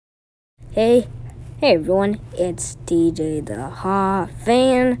Hey everyone, it's DJ the Ha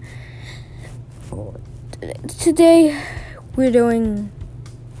Fan. Today we're doing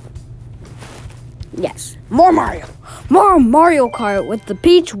more Mario Kart with the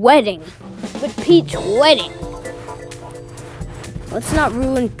Peach Wedding. Let's not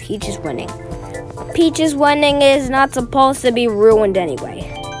ruin Peach's wedding. Peach's wedding is not supposed to be ruined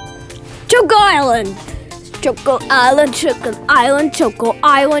anyway. Choco Island! Choco Island, Choco Island, Choco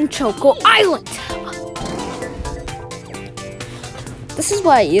Island, Choco Island. This is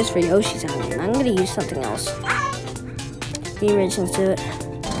what I use for Yoshi's Island. I'm gonna use something else. Be rich into it.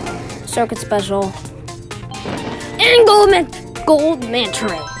 Circuit Special. And Gold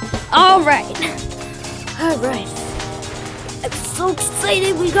Manta. Alright. I'm so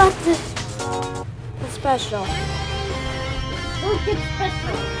excited we got the special. Circuit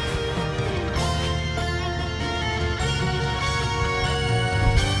Special.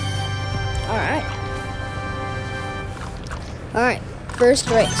 Alright, first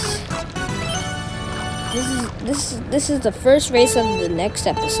race. This is the first race of the next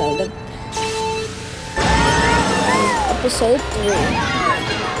episode. Episode 3.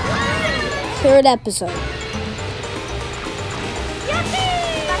 Third episode.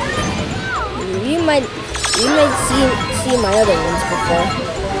 You might see my other ones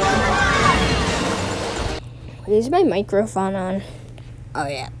before. Is my microphone on? Oh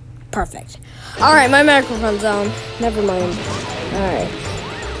yeah. Perfect. Alright, my microphone's on. Never mind. Alright.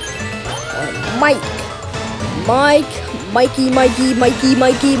 Mikey.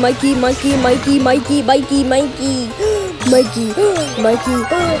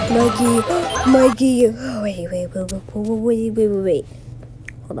 Wait.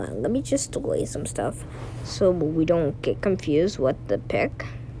 Hold on, let me just delay some stuff so we don't get confused what to pick.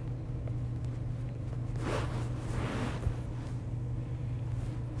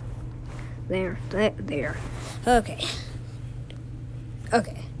 There. Okay.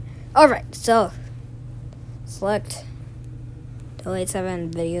 Alright, so select delete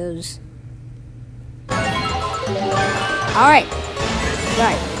 7 videos. Alright.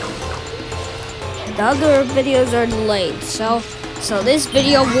 The other videos are delayed, so this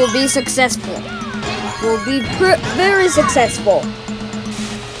video will be successful. Will be very successful.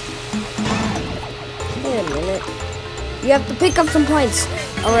 Wait a minute. You have to pick up some points.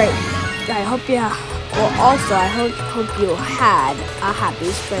 Alright. I hope you. I hope you had a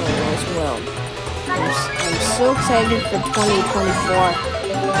happy spring as well. I'm so excited for 2024.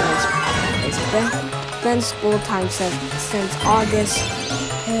 It's been school time since August.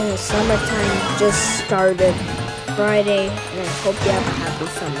 Summertime just started Friday, and I hope you have a happy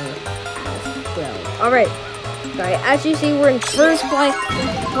summer as well. Alright, as you see, we're in first place.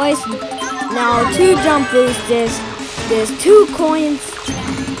 Now 2 jump boosts. There's 2 coins,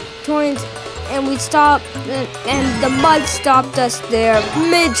 and we stopped, and the mud stopped us there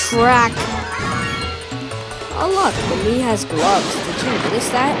mid-track. Oh look, the Mii has gloves. Did you notice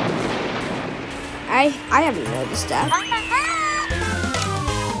that? I haven't noticed that.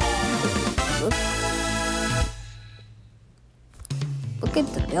 Look at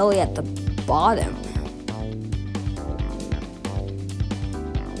the belly at the bottom.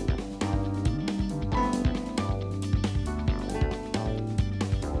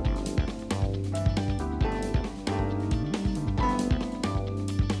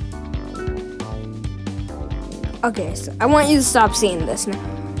 Okay, so I want you to stop seeing this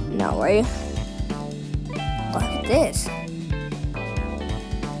now, right? Look at this.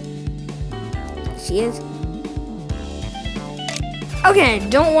 See it? Okay, I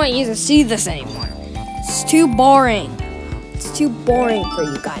don't want you to see this anymore. It's too boring. It's too boring for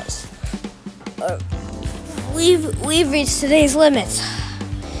you guys. We've reached today's limits.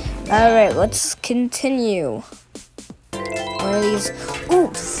 Alright, let's continue. One of these.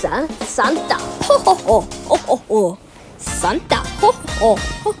 Ooh, Santa. Ho ho ho ho ho ho. Santa. Ho ho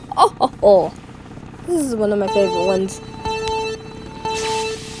ho ho ho ho. This is one of my favorite ones.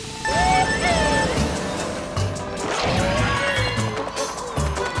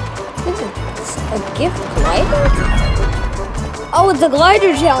 This is a gift glider? Oh, it's a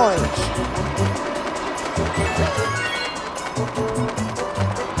glider challenge.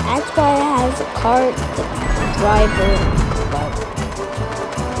 That's why it has a cart, the driver.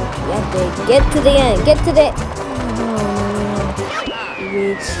 You have to get to the end. Get to the...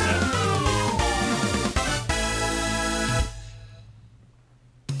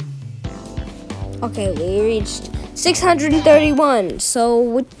 Okay, we reached 631, so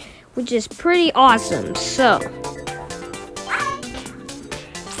which is pretty awesome. So,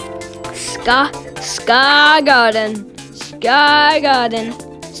 Sky Garden.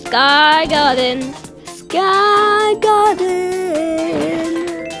 Sky Garden. Sky Garden.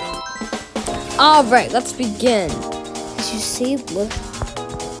 Alright, let's begin. Did you see? Look.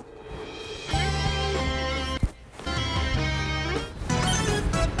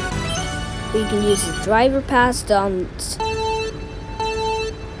 We can use the driver pass on.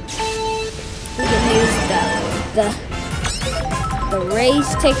 We can use the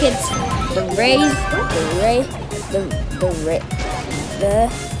race tickets,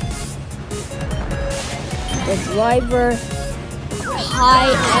 the driver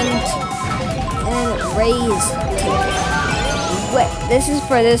high-end and raise ticket. Wait, this is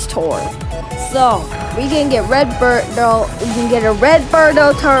for this tour. So we can get we can get a red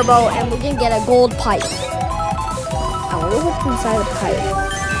Birdo turbo, and we can get a gold pipe. I wonder what's inside the pipe.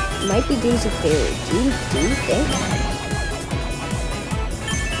 It might be Diesel Theory. Do you think?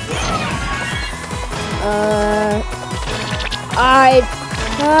 I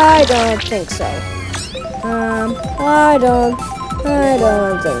don't think so. I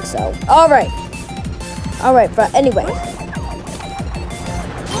don't think so. All right, but anyway.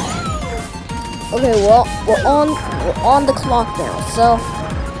 Okay, well, we're on the clock now. So,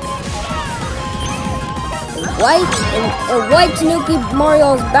 white Tanuki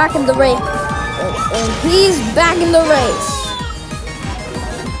Mario is back in the race, and he's back in the race.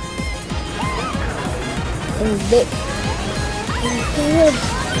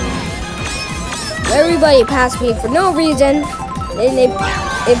 Everybody passed me for no reason. And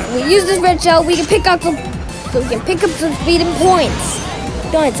if we use this red shell, we can pick up some speed and points.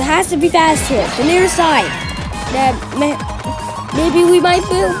 It has to be fast here. The near side. Maybe we might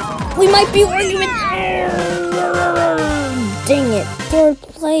be arguing. Dang it! Third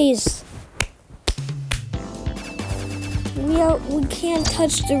place. We can't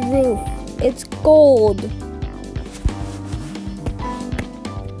touch the roof. It's gold.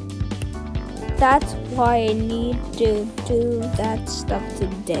 That's why I need to do that stuff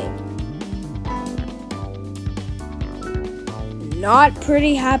today. Not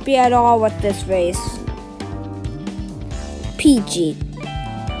pretty happy at all with this race. PG.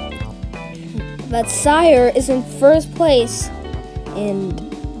 But Sire is in first place in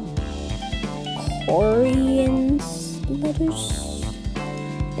Korean's letters.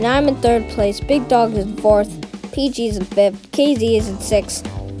 And I'm in third place. Big Dog is in fourth. PG is in fifth. KZ is in sixth.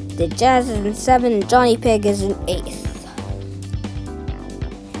 The Jazz is in seventh. And Johnny Pig is in eighth.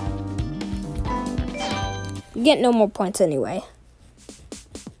 You get no more points anyway.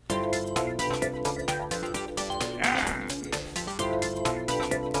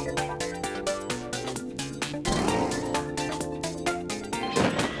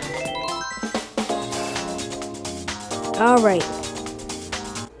 Alright.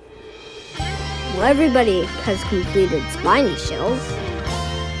 Well, everybody has completed spiny shells.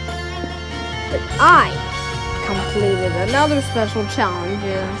 But I completed another special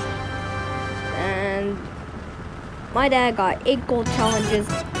challenges. And my dad got 8 gold challenges.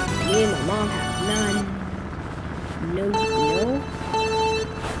 Me and my mom have none. No.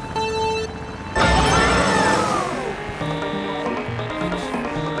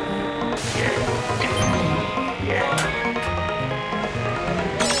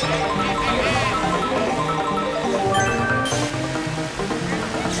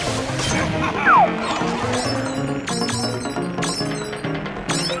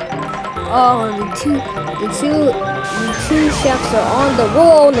 Oh, the two chefs are on the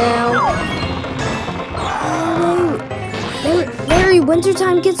roll now. Larry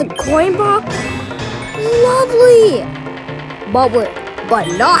Wintertime gets a coin box. Lovely. But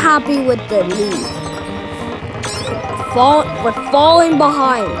not happy with the lead. We're falling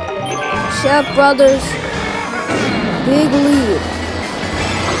behind. Chef Brothers, big lead.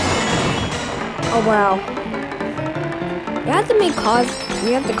 Oh wow.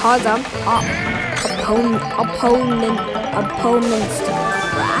 We have to cause opponents to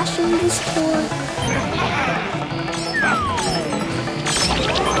crash in this tour.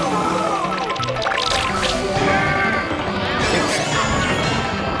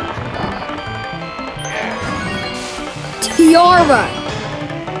 Tiara!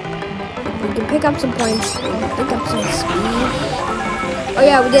 We can pick up some points. We can pick up some speed. Oh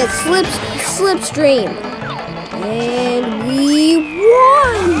yeah, we did slipstream. And we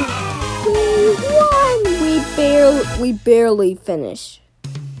won! We barely finished.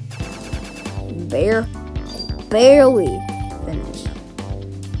 Barely finished.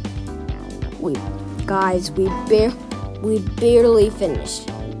 We barely finished.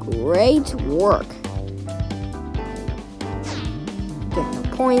 Great work. Getting the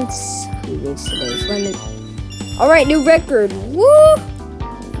points. We reached today's limit. Alright, new record. Woo!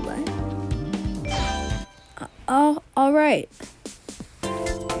 Alright.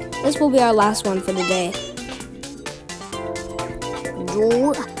 This will be our last one for the day.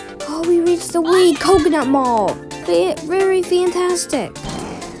 Oh, we reached the Weed Coconut Mall. Very fantastic.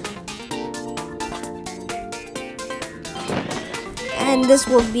 And this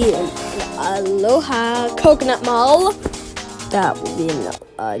will be an Aloha Coconut Mall. That will be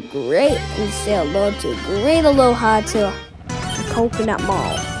a great, and say hello to great aloha to the Coconut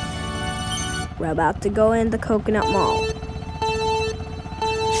Mall. We're about to go in the Coconut Mall.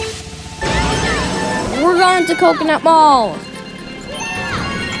 We're going to Coconut Mall.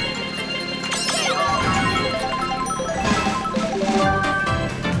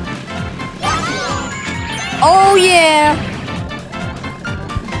 Oh yeah!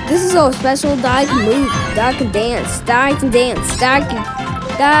 This is so special that I can move, that I can dance, that I can dance, that I can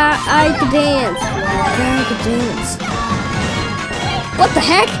dance, that I can dance. What the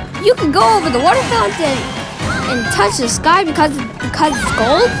heck? You can go over the water fountain and touch the sky because it's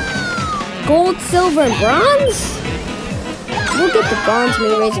gold? Gold, silver, and bronze? We'll get the bronze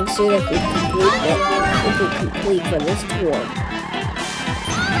me racing suit if we complete for this tour.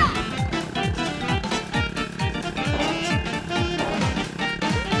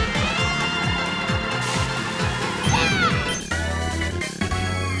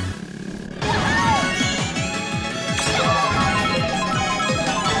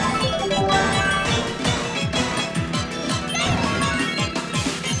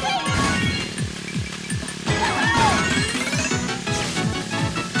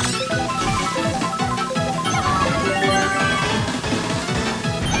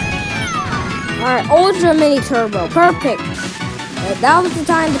 Alright, Ultra Mini Turbo, perfect. That was the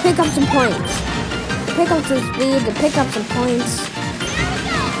time to pick up some points. To pick up some speed, to pick up some points.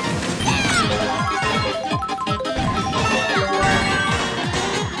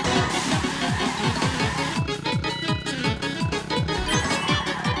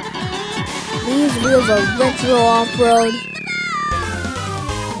 These wheels are retro off-road.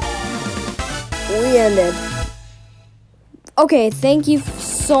 We ended. Okay, thank you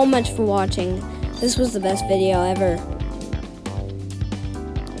so much for watching. This was the best video ever.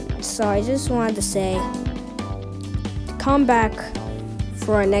 So I just wanted to say to come back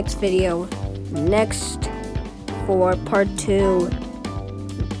for our next video, for part 2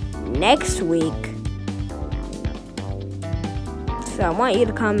 next week. So I want you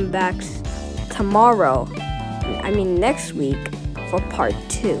to come back next week for part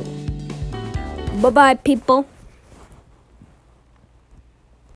 2. Bye-bye, people.